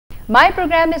My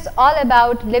program is all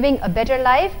about living a better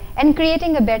life and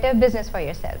creating a better business for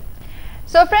yourself.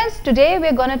 So friends, today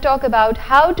we're going to talk about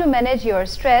how to manage your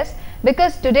stress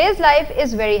because today's life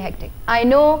is very hectic. I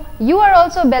know you are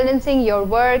also balancing your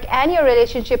work and your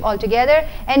relationship all together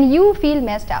and you feel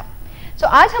messed up. So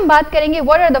आज हम बात करेंगे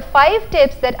what are the 5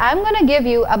 tips that I'm going to give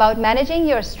you about managing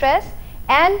your stress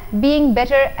and being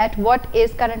better at what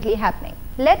is currently happening.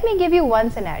 Let me give you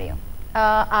one scenario.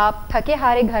 आप थके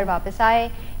हारे घर वापस आए,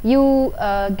 you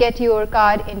get your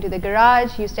car into the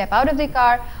garage, you step out of the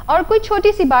car और कोई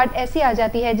छोटी सी बात ऐसी आ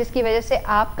जाती है जिसकी वजह से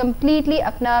आप completely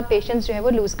अपना patience जो है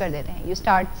वो lose कर देते हैं. You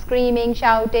start screaming,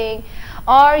 shouting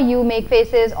or you make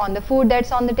faces on the food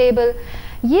that's on the table.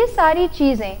 ये सारी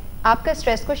चीज़ें आपका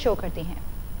स्ट्रेस को शो करती हैं.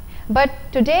 बट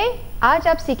टुडे आज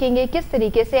आप सीखेंगे किस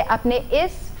तरीके से अपने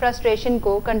इस फ्रस्ट्रेशन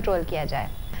को कंट्रोल किया जाए.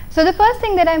 So the first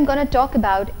thing that I am gonna talk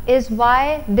about is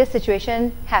why this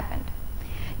situation happened.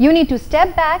 You need to step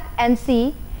back and see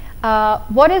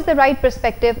what is the right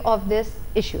perspective of this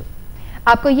issue.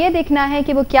 आपको ये देखना है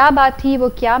कि वो क्या बात थी, वो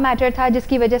क्या मैटर था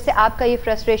जिसकी वजह से आपका ये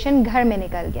फ्रस्ट्रेशन घर में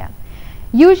निकल गया.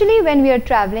 Usually when we are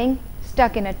travelling,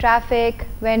 stuck in a traffic,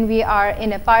 when we are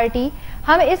in a party,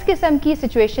 हम इस किस्म की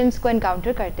situations को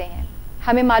encounter करते हैं.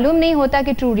 हमें मालूम नहीं होता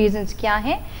कि true reasons क्या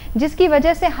हैं जिसकी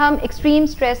वजह से हम extreme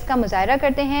stress का मुजाहरा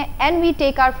करते हैं and we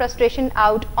take our frustration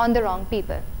out on the wrong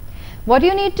people. What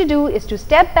you need to do is to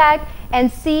step back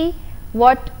and see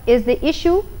what is the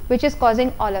issue which is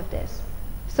causing all of this.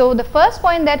 So the first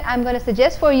point that I'm going to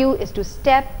suggest for you is to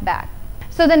step back.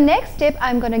 So the next tip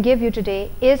I'm going to give you today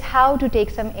is how to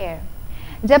take some air.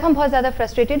 जब हम बहुत ज़्यादा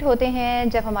frustrated होते हैं,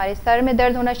 जब हमारे sir में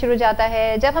दर्द होना शुरू हो जाता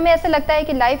है, जब हमें ऐसा लगता है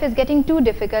कि life is getting too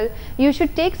difficult, you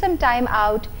should take some time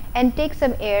out and take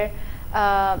some air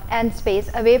and space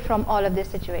away from all of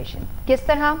this situation. किस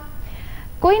तरह?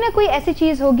 कोई ना कोई ऐसी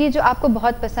चीज़ होगी जो आपको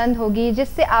बहुत पसंद होगी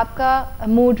जिससे आपका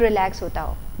मूड रिलैक्स होता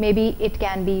हो. May be it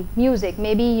can be music,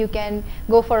 may be you can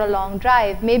go for a long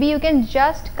drive, may be you can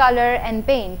just colour and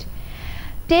paint.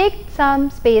 Take some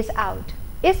space out.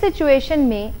 इस सिचुएशन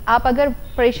में आप अगर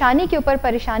परेशानी के ऊपर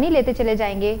परेशानी लेते चले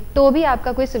जाएंगे तो भी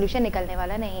आपका कोई सोल्यूशन निकलने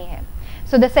वाला नहीं है.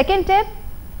 So the second tip,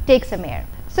 take some air.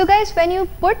 So guys, when you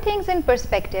put things in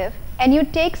perspective and you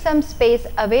take some space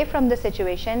away from the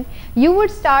situation, you would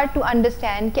start to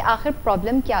understand कि आखिर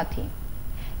प्रॉब्लम क्या थी.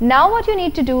 Now what you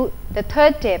need to do, the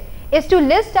third tip is to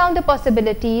list down the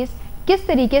possibilities किस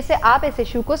तरीके से आप इस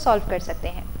issue को सॉल्व कर सकते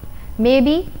हैं. मे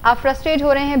बी आप फ्रस्ट्रेट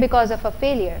हो रहे हैं because of a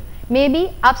failure. Maybe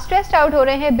आप stressed out हो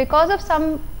रहे हैं because of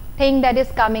something that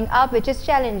is coming up which is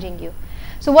challenging you.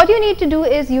 So what you need to do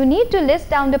is you need to list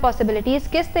down the possibilities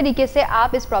किस तरीके से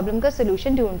आप इस problem का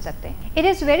solution ढूंढ सकते हैं. It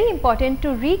is very important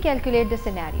to recalculate the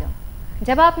scenario.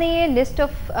 जब आपने ये list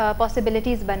of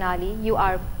possibilities बना ली, you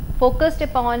are focused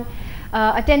upon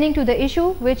attending to the issue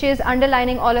which is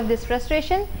underlining all of this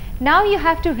frustration. Now you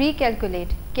have to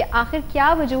recalculate कि आखिर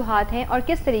क्या वजूहात हैं और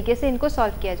किस तरीके से इनको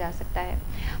सॉल्व किया जा सकता है.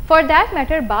 फॉर दैट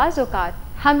मैटर बाज़ औक़ात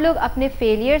हम लोग अपने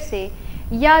फेलियर से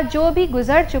या जो भी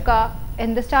गुजर चुका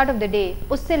in the start of the day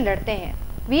उससे लड़ते हैं.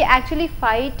 We actually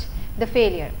fight the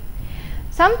failure.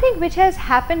 Something which has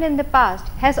happened in the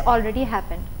past has already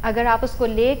happened. अगर आप उसको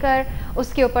लेकर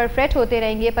उसके ऊपर फ्रेट होते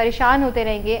रहेंगे, परेशान होते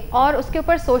रहेंगे और उसके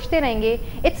ऊपर सोचते रहेंगे,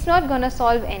 it's not gonna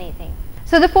solve anything.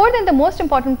 So the fourth and the most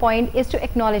important point is to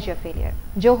acknowledge your failure.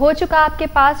 जो हो चुका आपके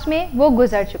पास्ट में वो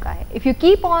गुजर चुका है. If you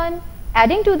keep on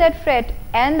adding to that fret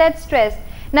and that stress,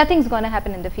 nothing's gonna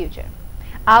happen in the future.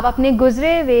 आप अपने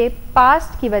गुजरे हुए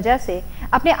पास्ट की वजह से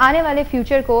अपने आने वाले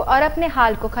फ्यूचर को और अपने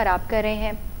हाल को ख़राब कर रहे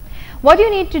हैं. What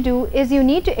you need to do is you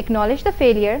need to acknowledge the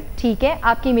failure. ठीक है,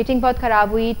 आपकी मीटिंग बहुत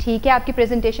ख़राब हुई, ठीक है, आपकी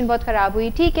प्रेजेंटेशन बहुत ख़राब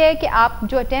हुई, ठीक है कि आप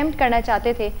जो अटैम्प्ट करना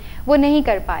चाहते थे वो नहीं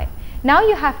कर पाए. Now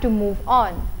you have to move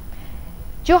on.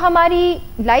 जो हमारी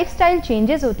लाइफस्टाइल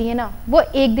चेंजेस होती है ना, वो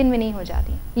एक दिन में नहीं हो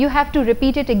जाती. You have to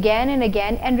repeat it again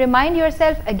and remind your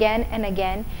self again and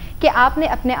again कि आपने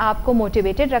अपने आप को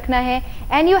मोटिवेटेड रखना है.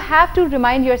 And you have to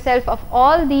remind your self of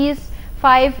all these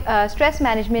 5 stress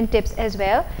management tips as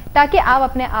well, ताकि आप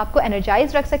अपने आप को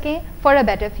एनर्जाइज रख सकें for a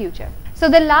better future. So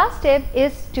the last tip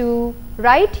is to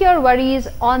right your worries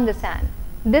on the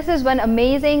sand. This is one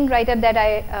amazing right up that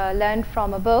I learn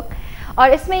from a book.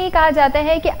 और इसमें ये कहा जाता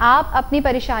है कि आप अपनी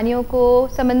परेशानियों को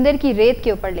समंदर की रेत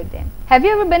के ऊपर लिख दें. Have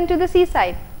you ever been to the C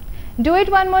side? Do it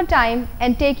one more time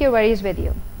and take your worries with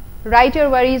you. Right your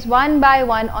worries one by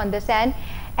one on the sand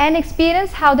and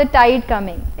experience how the Tide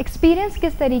coming. Experience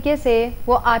किस तरीके से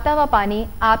वो आता हुआ पानी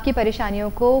आपकी परेशानियों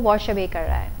को वॉश अवे कर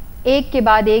रहा है. एक के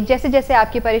बाद एक जैसे जैसे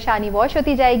आपकी परेशानी वॉश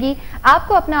होती जाएगी,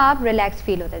 आपको अपना आप रिलैक्स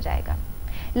फील होता जाएगा.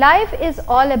 Life is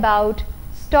all about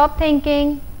stop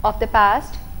thinking of the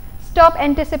past, stop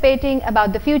anticipating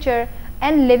about the future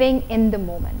and living in the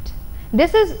moment.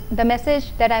 This is the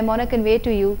message that I want to convey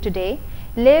to you today.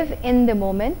 Live in the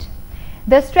moment.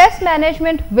 The stress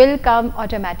management will come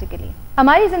automatically.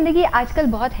 हमारी ज़िंदगी आजकल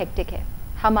बहुत hectic है.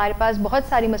 हमारे पास बहुत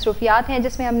सारी मसरूफियात हैं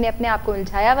जिसमें हमने अपने आप को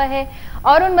उलझाया हुआ है,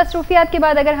 और उन मसरूफियात के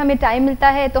बाद अगर हमें टाइम मिलता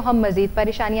है तो हम मज़ीद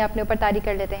परेशानियां अपने ऊपर तारी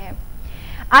कर लेते हैं.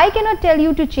 I cannot tell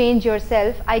you to change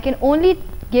yourself. I can only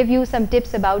give you some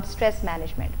tips about stress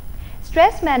management.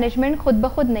 Stress management खुद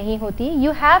ब खुद नहीं होती.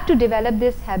 You have to develop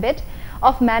this habit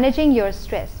of managing your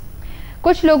stress.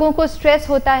 कुछ लोगों को स्ट्रेस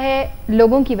होता है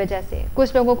लोगों की वजह से,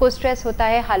 कुछ लोगों को स्ट्रेस होता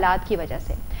है हालात की वजह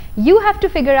से. You have to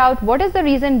figure out what is the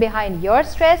reason behind your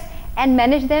stress and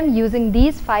manage them using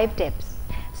these 5 tips.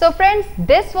 So friends,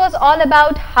 this was all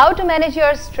about how to manage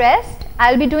your stress.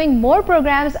 I'll be doing more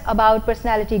programs about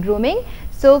personality grooming.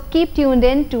 So keep tuned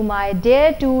in to my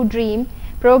Dare to Dream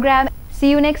program. See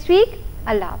you next week.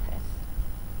 Allah Hafiz.